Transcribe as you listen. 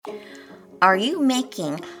Are you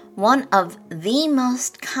making one of the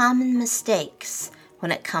most common mistakes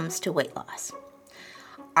when it comes to weight loss?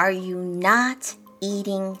 Are you not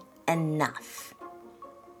eating enough?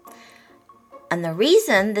 And the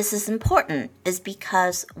reason this is important is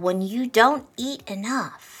because when you don't eat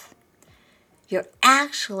enough, you're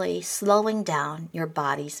actually slowing down your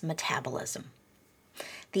body's metabolism.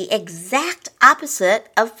 The exact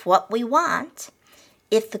opposite of what we want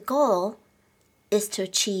if the goal is to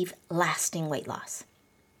achieve lasting weight loss.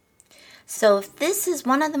 So if this is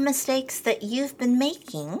one of the mistakes that you've been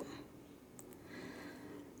making,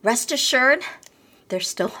 rest assured, there's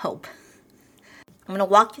still hope. I'm going to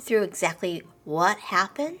walk you through exactly what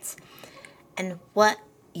happens and what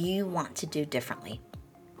you want to do differently.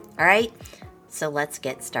 All right, so let's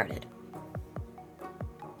get started.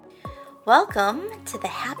 Welcome to the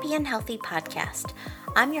Happy and Healthy Podcast.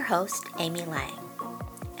 I'm your host, Amy Lang,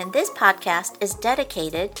 and this podcast is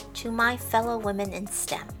dedicated to my fellow women in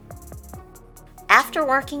STEM. After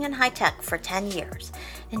working in high tech for 10 years,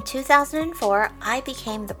 in 2004, I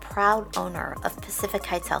became the proud owner of Pacific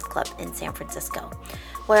Heights Health Club in San Francisco,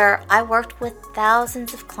 where I worked with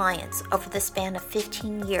thousands of clients over the span of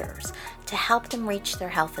 15 years to help them reach their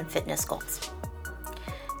health and fitness goals.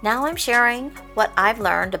 Now I'm sharing what I've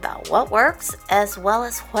learned about what works as well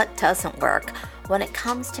as what doesn't work when it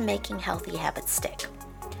comes to making healthy habits stick.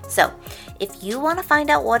 So, if you want to find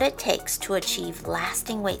out what it takes to achieve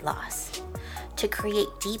lasting weight loss, to create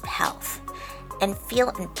deep health, and feel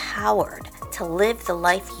empowered to live the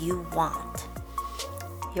life you want,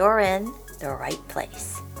 you're in the right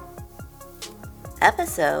place.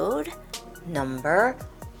 Episode number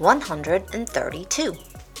 132.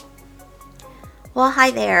 Well,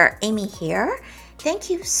 hi there, Amy here. Thank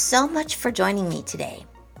you so much for joining me today.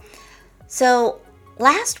 So,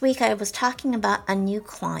 last week I was talking about a new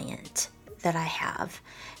client that I have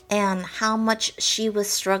and how much she was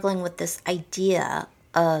struggling with this idea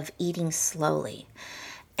of eating slowly.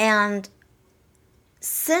 And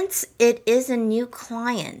since it is a new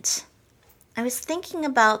client, I was thinking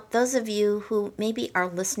about those of you who maybe are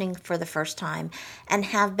listening for the first time and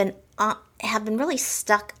have been really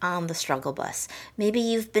stuck on the struggle bus. Maybe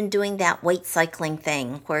you've been doing that weight cycling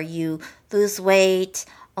thing where you lose weight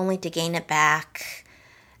only to gain it back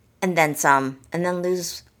and then some, and then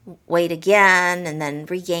lose weight again and then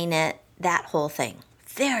regain it, that whole thing.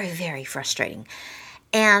 Very, very frustrating.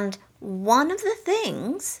 And one of the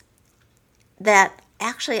things that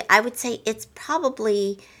actually I would say it's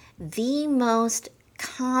probably the most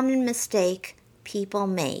common mistake people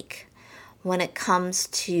make when it comes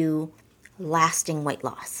to lasting weight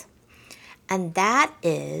loss. And that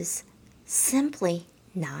is simply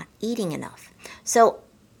not eating enough. So,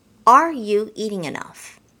 are you eating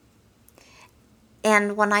enough?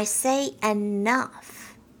 And when I say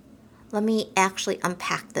enough, let me actually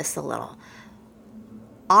unpack this a little.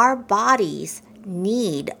 Our bodies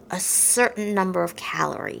need a certain number of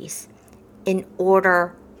calories in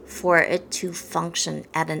order for it to function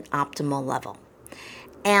at an optimal level.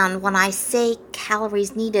 And when I say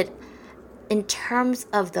calories needed, in terms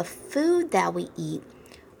of the food that we eat,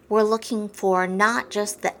 we're looking for not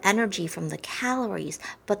just the energy from the calories,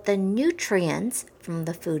 but the nutrients from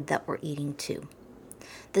the food that we're eating too.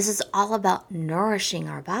 This is all about nourishing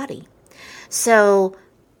our body. So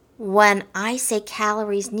when I say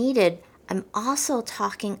calories needed, I'm also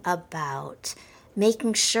talking about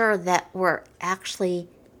making sure that we're actually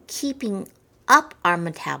keeping up our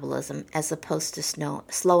metabolism as opposed to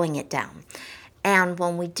slowing it down. And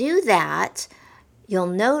when we do that, you'll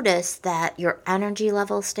notice that your energy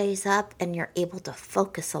level stays up and you're able to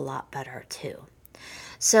focus a lot better too.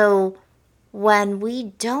 So when we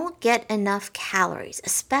don't get enough calories,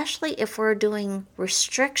 especially if we're doing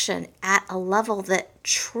restriction at a level that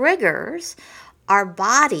triggers our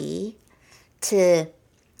body to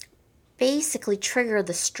basically trigger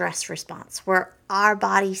the stress response, where our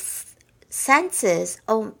body senses,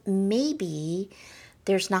 oh, maybe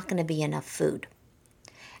there's not going to be enough food.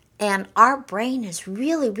 And our brain is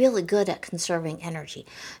really, really good at conserving energy.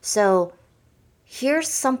 So here's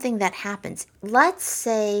something that happens. Let's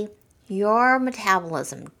say your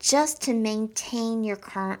metabolism, just to maintain your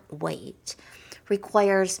current weight,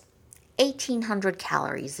 requires 1,800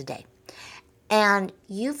 calories a day. And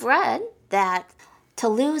you've read that to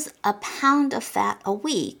lose a pound of fat a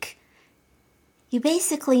week, you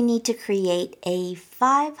basically need to create a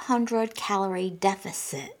 500 calorie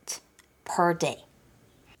deficit per day.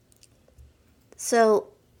 So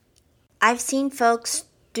I've seen folks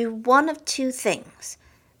do one of two things.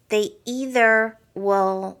 They either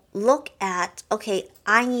will look at, okay,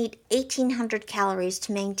 I need 1,800 calories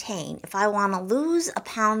to maintain. If I want to lose a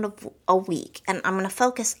pound a week, and I'm going to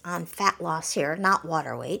focus on fat loss here, not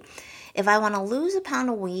water weight. If I want to lose a pound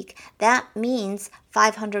a week, that means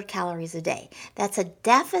 500 calories a day. That's a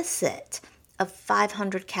deficit of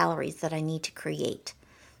 500 calories that I need to create.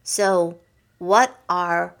 So what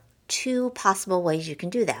are two possible ways you can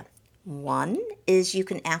do that? One is you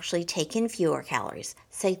can actually take in fewer calories,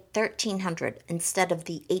 say 1,300 instead of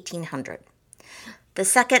the 1,800. The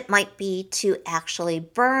second might be to actually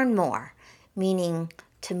burn more, meaning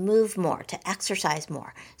to move more, to exercise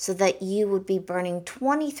more, so that you would be burning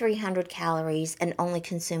 2,300 calories and only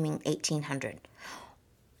consuming 1,800.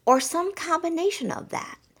 Or some combination of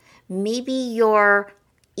that. Maybe you're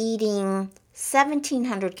eating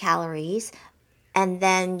 1,700 calories and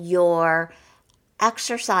then you're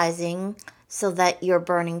exercising so that you're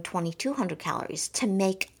burning 2,200 calories to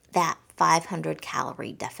make that 500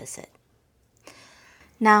 calorie deficit.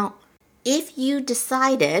 Now, if you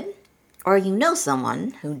decided, or you know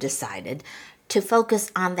someone who decided to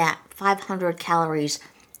focus on that 500 calories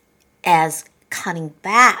as cutting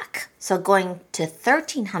back, so going to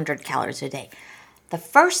 1,300 calories a day, the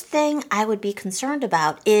first thing I would be concerned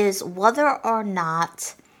about is whether or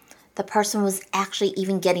not the person was actually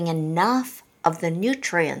even getting enough of the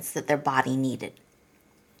nutrients that their body needed.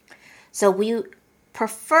 So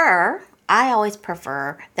I always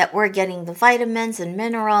prefer that we're getting the vitamins and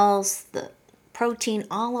minerals, the protein,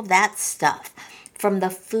 all of that stuff from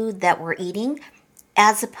the food that we're eating,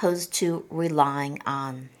 as opposed to relying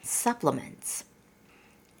on supplements.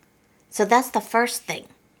 So that's the first thing.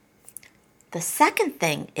 The second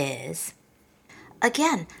thing is,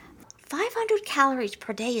 again, 500 calories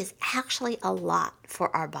per day is actually a lot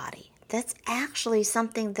for our body. That's actually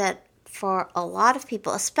something that for a lot of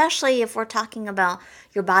people, especially if we're talking about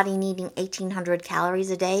your body needing 1,800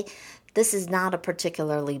 calories a day, this is not a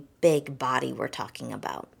particularly big body we're talking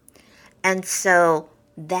about. And so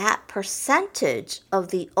that percentage of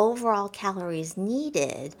the overall calories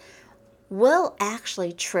needed will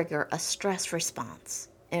actually trigger a stress response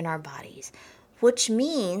in our bodies, which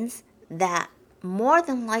means that more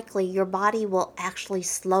than likely your body will actually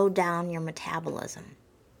slow down your metabolism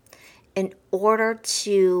in order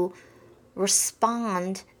to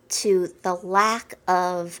respond to the lack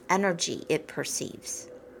of energy it perceives.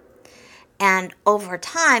 And over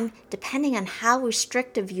time, depending on how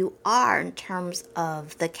restrictive you are in terms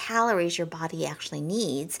of the calories your body actually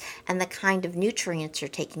needs and the kind of nutrients you're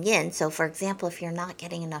taking in. So for example, if you're not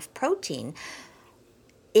getting enough protein,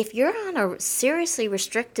 if you're on a seriously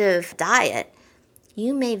restrictive diet,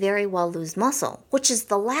 you may very well lose muscle, which is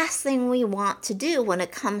the last thing we want to do when it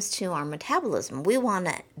comes to our metabolism. We want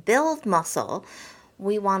to build muscle.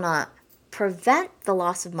 We want to prevent the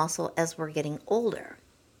loss of muscle as we're getting older.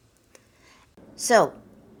 So,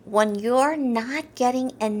 when you're not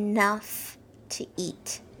getting enough to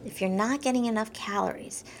eat, if you're not getting enough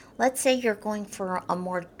calories, let's say you're going for a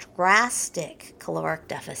more drastic caloric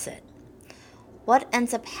deficit, what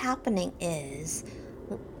ends up happening is,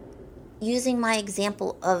 using my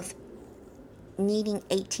example of needing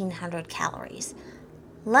 1,800 calories,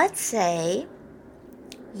 let's say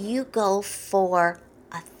you go for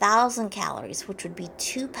 1,000 calories, which would be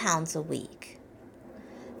 2 pounds a week.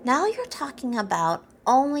 Now you're talking about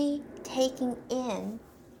only taking in,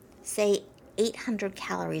 say, 800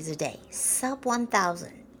 calories a day, sub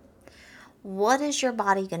 1,000. What is your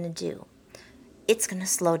body going to do? It's going to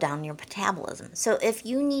slow down your metabolism. So if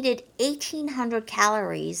you needed 1,800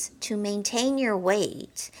 calories to maintain your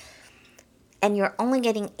weight and you're only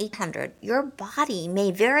getting 800, your body may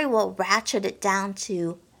very well ratchet it down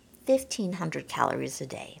to 1,500 calories a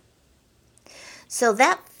day. So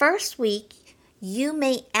that first week, you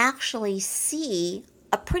may actually see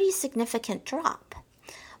a pretty significant drop.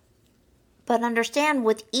 But understand,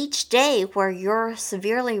 with each day where you're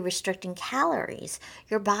severely restricting calories,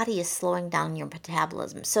 your body is slowing down your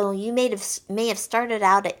metabolism. So you may have started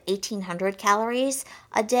out at 1,800 calories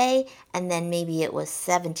a day, and then maybe it was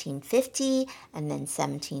 1,750, and then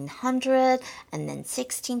 1,700, and then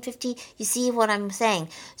 1,650. You see what I'm saying?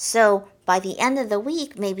 So by the end of the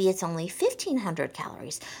week, maybe it's only 1,500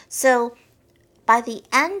 calories. So by the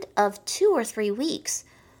end of 2 or 3 weeks,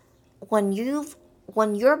 when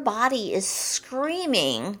your body is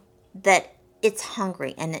screaming that it's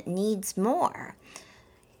hungry and it needs more,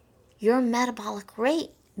 your metabolic rate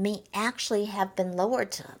may actually have been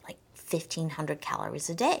lowered to like 1,500 calories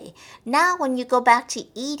a day. Now, when you go back to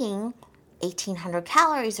eating 1,800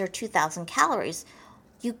 calories or 2,000 calories,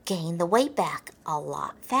 you gain the weight back a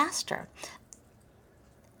lot faster.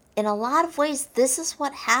 in a lot of ways, this is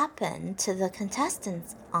what happened to the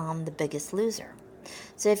contestants on The Biggest Loser.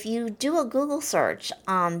 So if you do a Google search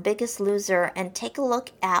on Biggest Loser and take a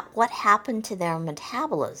look at what happened to their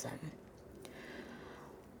metabolism,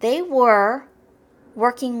 they were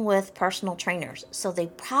working with personal trainers. So they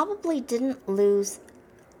probably didn't lose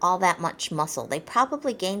all that much muscle. They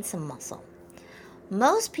probably gained some muscle.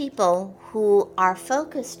 Most people who are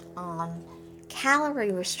focused on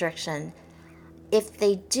calorie restriction, if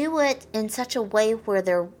they do it in such a way where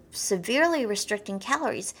they're severely restricting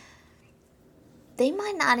calories, they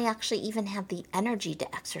might not actually even have the energy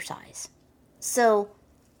to exercise. So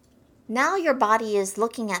now your body is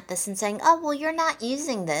looking at this and saying, oh, well, you're not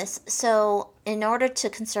using this. So in order to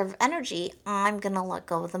conserve energy, I'm going to let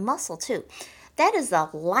go of the muscle too. That is the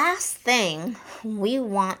last thing we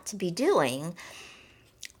want to be doing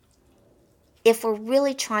if we're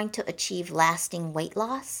really trying to achieve lasting weight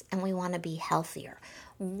loss and we want to be healthier.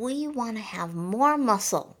 We want to have more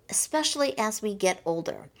muscle, especially as we get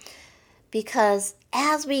older. Because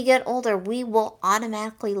as we get older, we will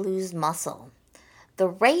automatically lose muscle. The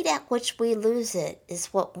rate at which we lose it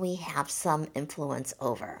is what we have some influence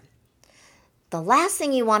over. The last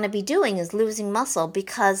thing you want to be doing is losing muscle,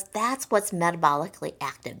 because that's what's metabolically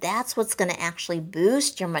active. That's what's going to actually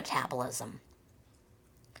boost your metabolism.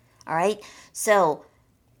 All right, so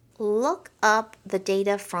look up the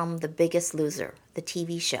data from The Biggest Loser, the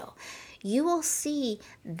TV show. You will see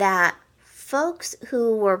that folks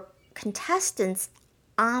who were contestants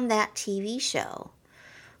on that TV show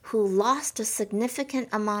who lost a significant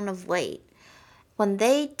amount of weight, when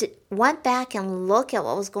they went back and looked at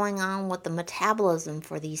what was going on with the metabolism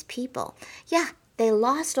for these people, yeah, they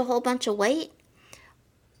lost a whole bunch of weight,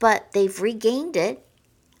 but they've regained it.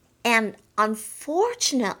 And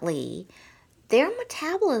unfortunately, their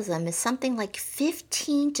metabolism is something like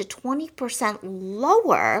 15 to 20%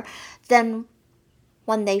 lower than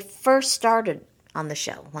when they first started on the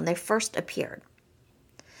show, when they first appeared.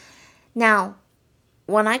 Now,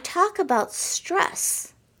 when I talk about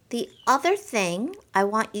stress, the other thing I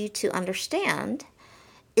want you to understand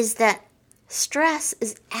is that stress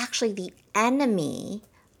is actually the enemy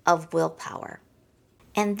of willpower.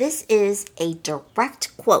 And this is a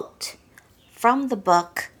direct quote from the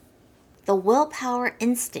book, The Willpower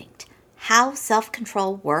Instinct: How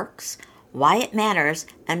Self-Control Works, Why It Matters,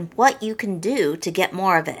 and What You Can Do to Get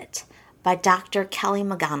More of It, by Dr. Kelly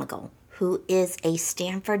McGonigal, who is a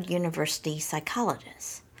Stanford University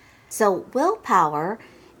psychologist. So willpower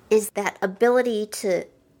is that ability to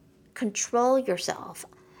control yourself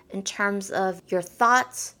in terms of your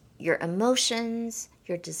thoughts, your emotions,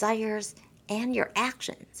 your desires, and your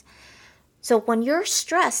actions. So when you're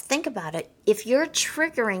stressed, think about it. If you're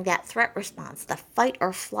triggering that threat response, the fight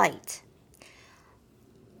or flight,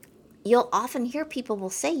 you'll often hear people will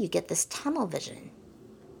say you get this tunnel vision.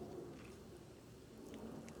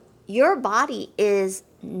 Your body is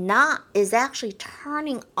actually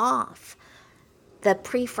turning off the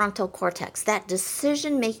prefrontal cortex, that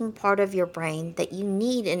decision-making part of your brain that you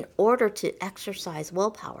need in order to exercise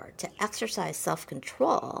willpower, to exercise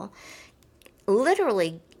self-control,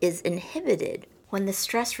 literally is inhibited when the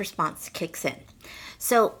stress response kicks in.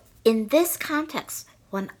 So in this context,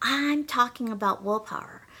 when I'm talking about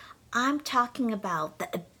willpower, I'm talking about the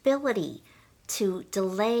ability to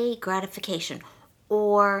delay gratification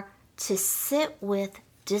or to sit with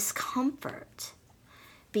discomfort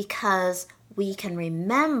because we can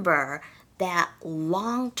remember that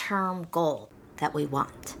long-term goal that we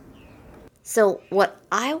want. So what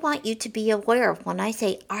I want you to be aware of when I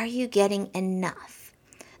say, are you getting enough?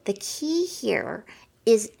 The key here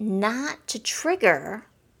is not to trigger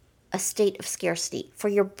a state of scarcity, for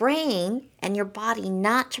your brain and your body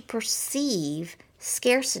not to perceive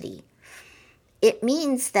scarcity. It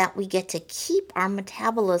means that we get to keep our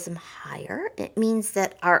metabolism higher. It means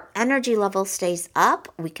that our energy level stays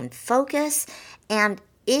up, we can focus, and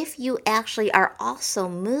if you actually are also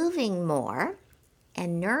moving more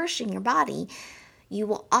and nourishing your body, you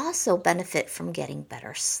will also benefit from getting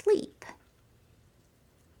better sleep.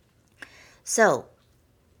 So,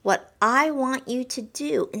 what I want you to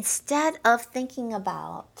do, instead of thinking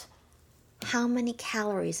about how many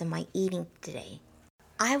calories am I eating today,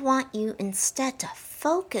 I want you instead to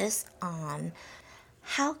focus on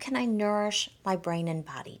how can I nourish my brain and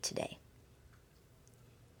body today.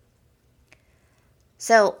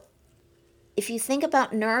 So, if you think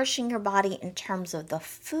about nourishing your body in terms of the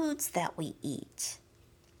foods that we eat,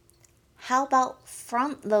 how about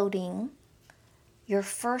front-loading your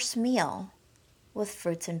first meal with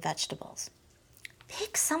fruits and vegetables?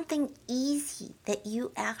 Pick something easy that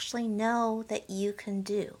you actually know that you can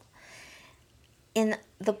do. In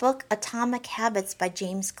the book Atomic Habits by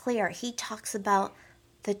James Clear, he talks about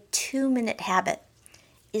the 2-minute habit.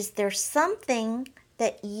 Is there something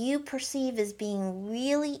that you perceive as being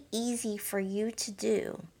really easy for you to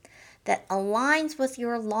do that aligns with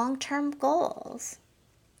your long-term goals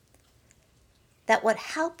that would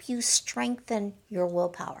help you strengthen your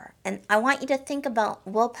willpower? And I want you to think about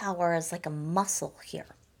willpower as like a muscle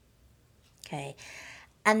here. Okay?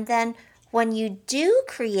 And then when you do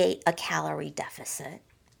create a calorie deficit,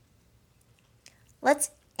 let's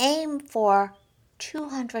aim for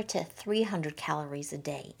 200 to 300 calories a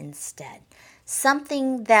day instead.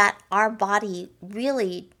 Something that our body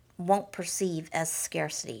really won't perceive as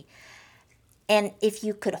scarcity. And if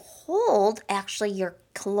you could hold actually your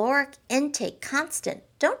caloric intake constant,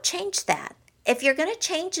 don't change that. If you're going to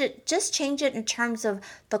change it, just change it in terms of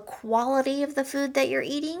the quality of the food that you're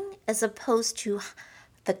eating as opposed to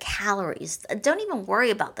the calories. Don't even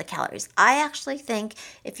worry about the calories. I actually think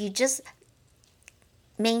if you just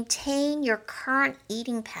maintain your current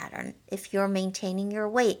eating pattern, if you're maintaining your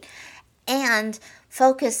weight, and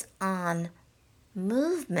focus on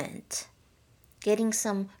movement, getting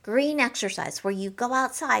some green exercise where you go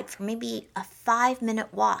outside for maybe a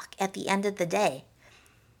 5-minute walk at the end of the day,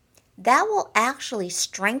 that will actually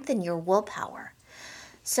strengthen your willpower.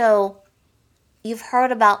 So you've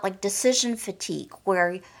heard about like decision fatigue,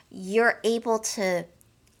 where you're able to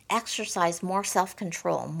exercise more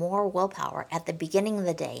self-control, more willpower at the beginning of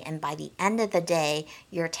the day, and by the end of the day,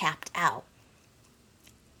 you're tapped out.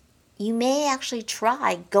 You may actually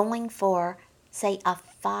try going for, say, a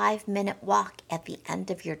 5-minute walk at the end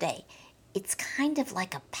of your day. It's kind of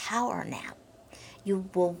like a power nap. You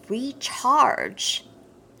will recharge,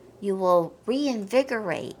 you will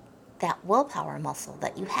reinvigorate that willpower muscle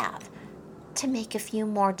that you have to make a few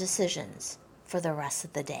more decisions for the rest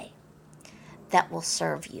of the day that will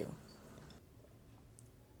serve you.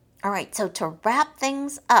 All right, so to wrap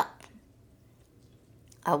things up,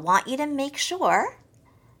 I want you to make sure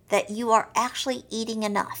that you are actually eating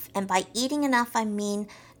enough. And by eating enough, I mean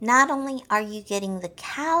not only are you getting the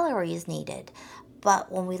calories needed,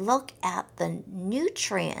 but when we look at the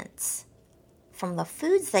nutrients from the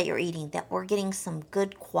foods that you're eating, that we're getting some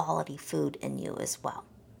good quality food in you as well.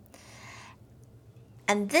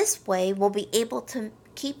 And this way, we'll be able to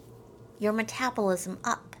keep your metabolism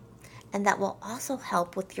up, and that will also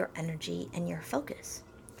help with your energy and your focus.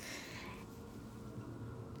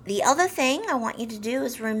 The other thing I want you to do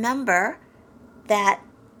is remember that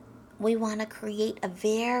we want to create a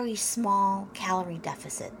very small calorie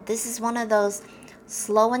deficit. This is one of those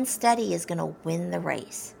slow and steady is going to win the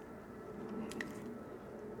race.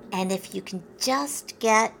 And if you can just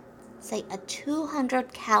get, say, a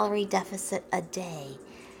 200 calorie deficit a day,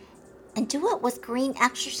 and do it with green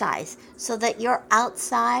exercise so that you're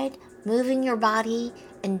outside, moving your body,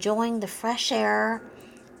 enjoying the fresh air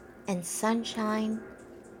and sunshine,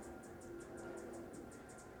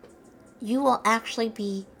 you will actually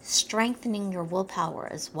be strengthening your willpower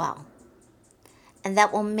as well. And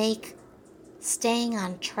that will make staying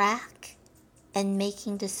on track and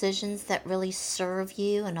making decisions that really serve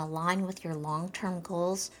you and align with your long-term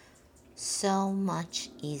goals so much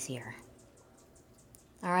easier.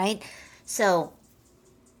 All right, so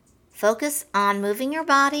focus on moving your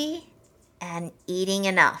body and eating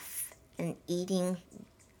enough and eating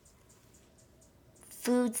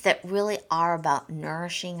foods that really are about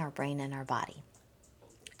nourishing our brain and our body.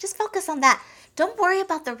 Just focus on that. Don't worry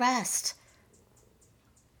about the rest.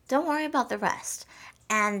 Don't worry about the rest.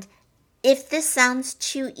 And if this sounds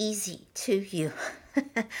too easy to you,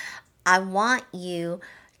 I want you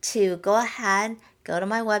to go ahead, go to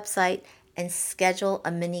my website, and schedule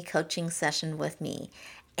a mini coaching session with me.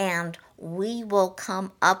 And we will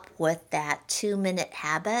come up with that 2-minute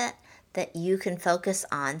habit that you can focus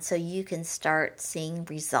on so you can start seeing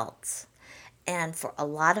results. And for a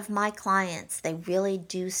lot of my clients, they really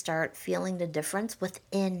do start feeling the difference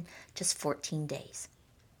within just 14 days.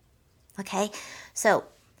 Okay, so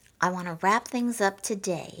I want to wrap things up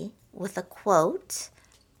today with a quote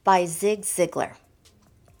by Zig Ziglar.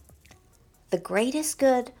 The greatest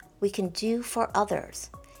good we can do for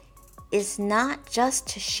others is not just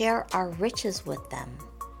to share our riches with them,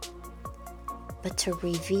 but to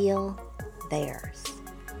reveal theirs.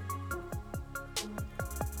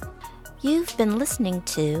 You've been listening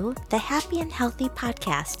to the Happy and Healthy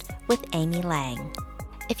Podcast with Amy Lang.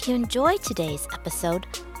 If you enjoyed today's episode,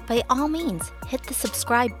 by all means, hit the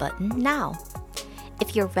subscribe button now.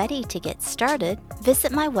 If you're ready to get started,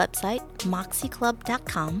 visit my website,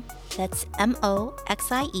 moxieclub.com. That's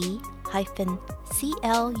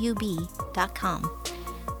MOXIE-CLUB.com.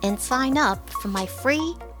 And sign up for my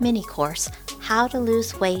free mini course, how to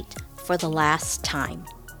lose weight for the last time.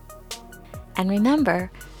 And remember,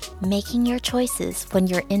 making your choices when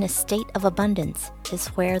you're in a state of abundance is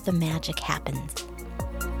where the magic happens.